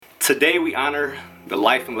Today we honor the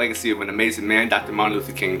life and legacy of an amazing man, Dr. Martin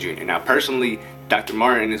Luther King Jr. Now personally, Dr.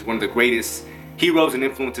 Martin is one of the greatest heroes and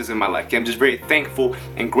influences in my life. I'm just very thankful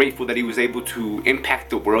and grateful that he was able to impact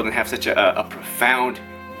the world and have such a profound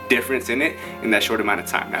difference in it in that short amount of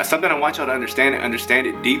time. Now something I want y'all to understand and understand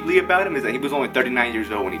it deeply about him is that he was only 39 years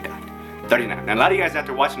old when he died. 39. Now a lot of you guys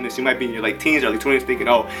after watching this, you might be in your late teens, early 20s thinking,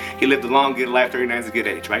 oh, he lived a long, good life, 39 is a good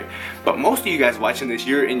age, right? But most of you guys watching this,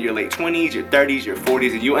 you're in your late 20s, your 30s, your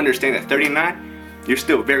 40s, and you understand that 39, you're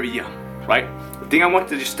still very young, right? The thing I want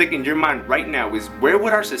to just stick in your mind right now is, where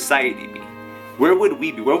would our society be? Where would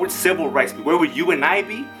we be? Where would civil rights be? Where would you and I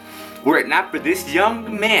be? Were it not for this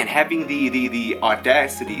young man having the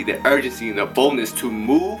audacity, the urgency, and the boldness to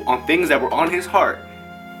move on things that were on his heart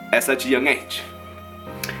at such a young age.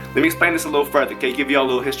 Let me explain this a little further, okay? Give you all a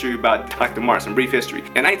little history about Dr. Martin, some brief history.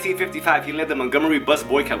 In 1955, he led the Montgomery bus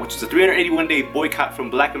boycott, which is a 381-day boycott from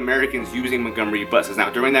black Americans using Montgomery buses. Now,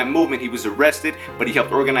 during that movement, he was arrested, but he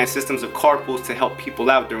helped organize systems of carpools to help people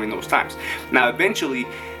out during those times. Now, eventually,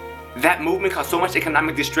 that movement caused so much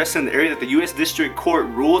economic distress in the area that the U.S. District Court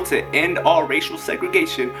ruled to end all racial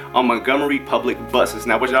segregation on Montgomery public buses.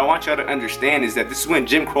 Now, what I want y'all to understand is that this is when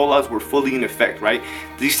Jim Crow laws were fully in effect, right?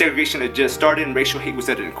 Desegregation had just started and racial hate was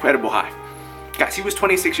at an incredible high. Guys, he was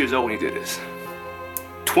 26 years old when he did this.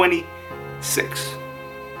 26.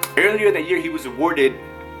 Earlier that year, he was awarded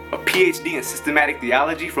a PhD in systematic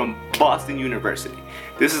theology from Boston University.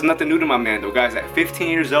 This is nothing new to my man, though, guys. At 15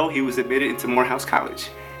 years old, he was admitted into Morehouse College.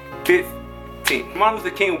 15. Martin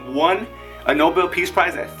Luther King won a Nobel Peace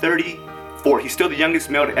Prize at 34. He's still the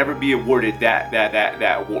youngest male to ever be awarded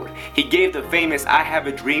that award. He gave the famous "I Have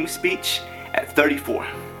a Dream" speech at 34.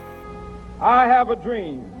 I have a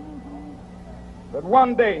dream that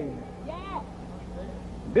one day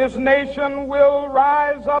this nation will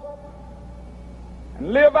rise up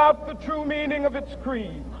and live out the true meaning of its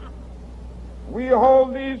creed. We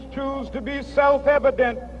hold these truths to be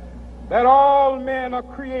self-evident, that all men are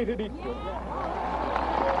created equal.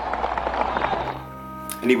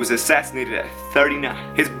 And he was assassinated at 39.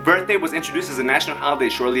 His birthday was introduced as a national holiday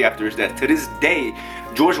shortly after his death. To this day,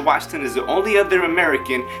 George Washington is the only other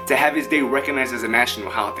American to have his day recognized as a national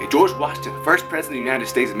holiday. George Washington, first president of the United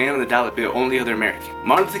States, man on the dollar bill, only other American.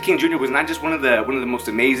 Martin Luther King Jr. was not just one of the most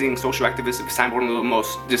amazing social activists of his time, but one of the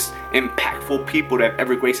most just impactful people to have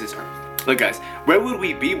ever graced this earth. Look, guys, where would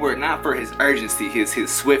we be were it not for his urgency,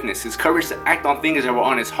 his swiftness, his courage to act on things that were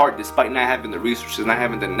on his heart despite not having the resources, not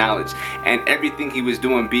having the knowledge, and everything he was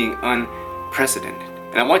doing being unprecedented.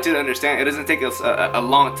 And I want you to understand, it doesn't take us a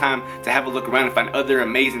long time to have a look around and find other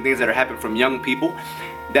amazing things that are happening from young people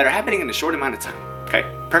that are happening in a short amount of time. Okay,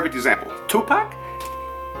 perfect example. Tupac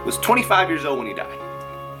was 25 years old when he died.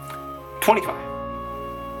 25.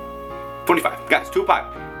 Guys, Tupac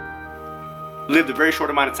lived a very short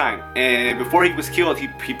amount of time, and before he was killed,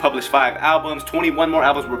 he published 5 albums. 21 more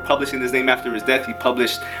albums were published in his name after his death.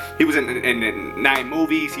 He was in 9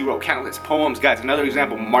 movies. He wrote countless poems. Guys, another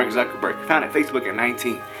example, Mark Zuckerberg, founded Facebook at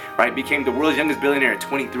 19, right? Became the world's youngest billionaire at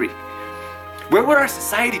 23. Where would our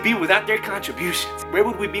society be without their contributions? Where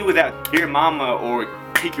would we be without Dear Mama or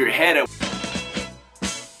Keep Your Head Up?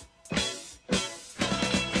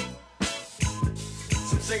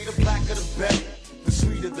 Some say the blacker the better, the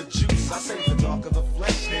sweeter the juice. I say the darker the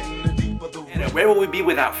flesh and the deeper the root. And where would we be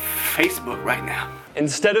without Facebook right now?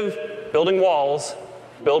 Instead of building walls,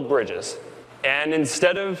 build bridges. And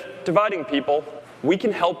instead of dividing people, we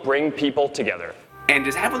can help bring people together. And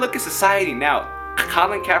just have a look at society now.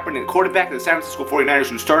 Colin Kaepernick, quarterback of the San Francisco 49ers,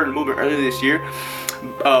 who started a movement earlier this year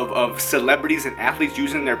of celebrities and athletes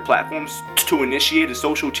using their platforms to initiate a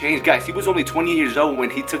social change. Guys, he was only 20 years old when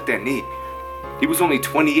he took that knee. He was only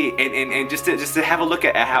 28, and just to have a look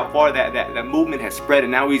at how far that movement has spread,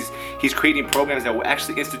 and now he's creating programs that will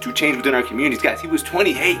actually institute change within our communities. Guys, he was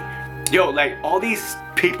 28. Yo, like, all these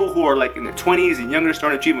people who are like in their 20s and younger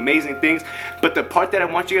starting to achieve amazing things, but the part that I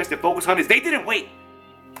want you guys to focus on is they didn't wait.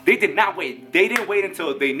 They did not wait. They didn't wait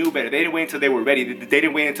until they knew better. They didn't wait until they were ready. They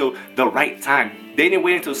didn't wait until the right time. They didn't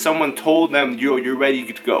wait until someone told them, you're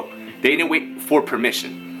ready to go. They didn't wait for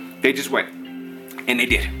permission. They just went, and they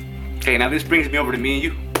did. Okay, now this brings me over to me and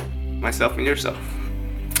you, myself and yourself.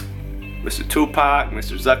 Mr. Tupac,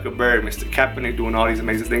 Mr. Zuckerberg, Mr. Kaepernick doing all these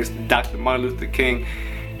amazing things. Dr. Martin Luther King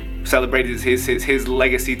celebrated his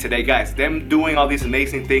legacy today. Guys, them doing all these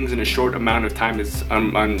amazing things in a short amount of time is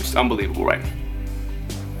unbelievable, right?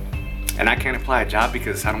 And I can't apply a job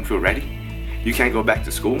because I don't feel ready. You can't go back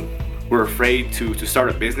to school. We're afraid to start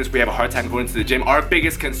a business. We have a hard time going to the gym. Our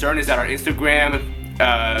biggest concern is that our Instagram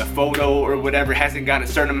photo or whatever hasn't gotten a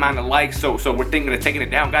certain amount of likes, so we're thinking of taking it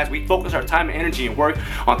down. Guys, we focus our time and energy and work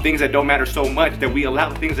on things that don't matter so much that we allow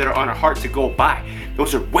the things that are on our heart to go by.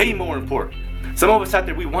 Those are way more important. Some of us out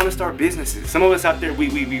there, we want to start businesses. Some of us out there,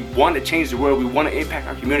 we want to change the world. We want to impact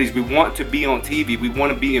our communities. We want to be on TV. We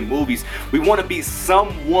want to be in movies. We want to be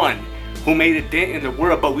someone who made a dent in the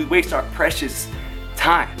world, but we waste our precious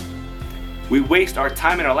time. We waste our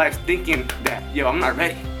time in our lives thinking that, yo, I'm not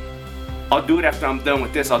ready. I'll do it after I'm done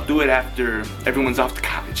with this. I'll do it after everyone's off to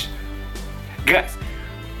college. Guys,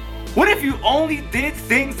 what if you only did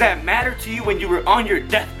things that matter to you when you were on your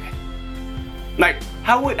deathbed? Like,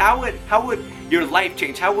 how would your life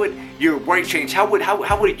change? How would your work change? How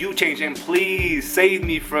would you change? And please save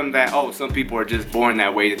me from that, oh, some people are just born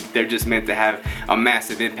that way. They're just meant to have a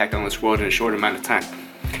massive impact on this world in a short amount of time.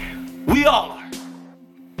 We all are.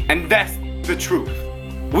 And that's the truth.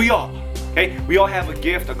 We all are. Okay? We all have a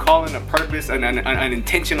gift, a calling, a purpose, an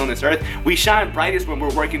intention on this earth. We shine brightest when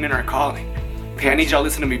we're working in our calling. Okay, I need y'all to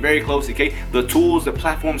listen to me very closely, okay? The tools, the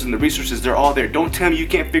platforms, and the resources, they're all there. Don't tell me you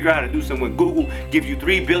can't figure out how to do something when Google gives you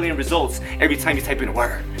 3 billion results every time you type in a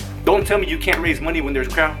word. Don't tell me you can't raise money when there's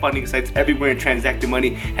crowdfunding sites everywhere and transacting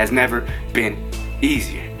money has never been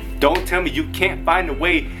easier. Don't tell me you can't find a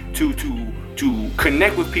way to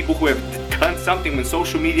connect with people who have done something when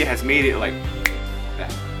social media has made it like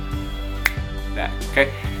that,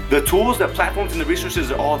 okay? The tools, the platforms, and the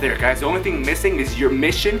resources are all there, guys. The only thing missing is your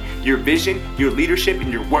mission, your vision, your leadership,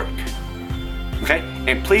 and your work. Okay?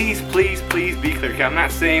 And please, please, please be clear. Okay? I'm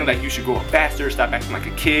not saying like you should grow up faster, stop acting like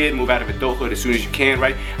a kid, move out of adulthood as soon as you can,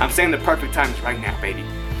 right? I'm saying the perfect time is right now, baby.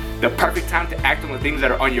 The perfect time to act on the things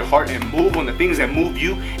that are on your heart and move on the things that move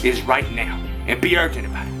you is right now. And be urgent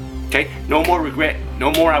about it. Okay? No more regret,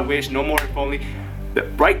 no more I wish, no more if only. The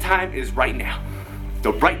right time is right now.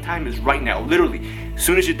 The right time is right now, literally, as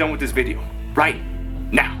soon as you're done with this video, right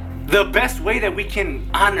now. The best way that we can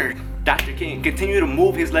honor Dr. King, continue to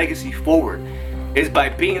move his legacy forward, is by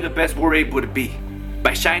being the best we're able to be,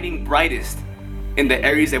 by shining brightest in the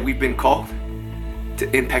areas that we've been called to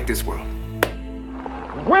impact this world.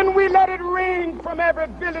 When we let it ring from every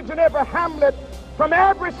village and every hamlet, from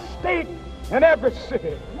every state and every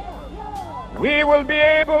city, we will be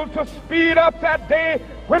able to speed up that day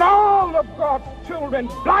when all of God's children,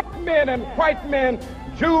 black men and white men,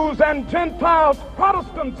 Jews and Gentiles,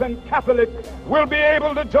 Protestants and Catholics, will be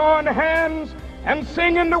able to join hands and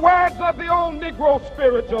sing in the words of the old Negro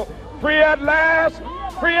spiritual, free at last,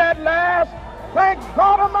 free at last. Thank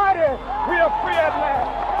God Almighty, we are free at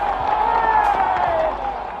last.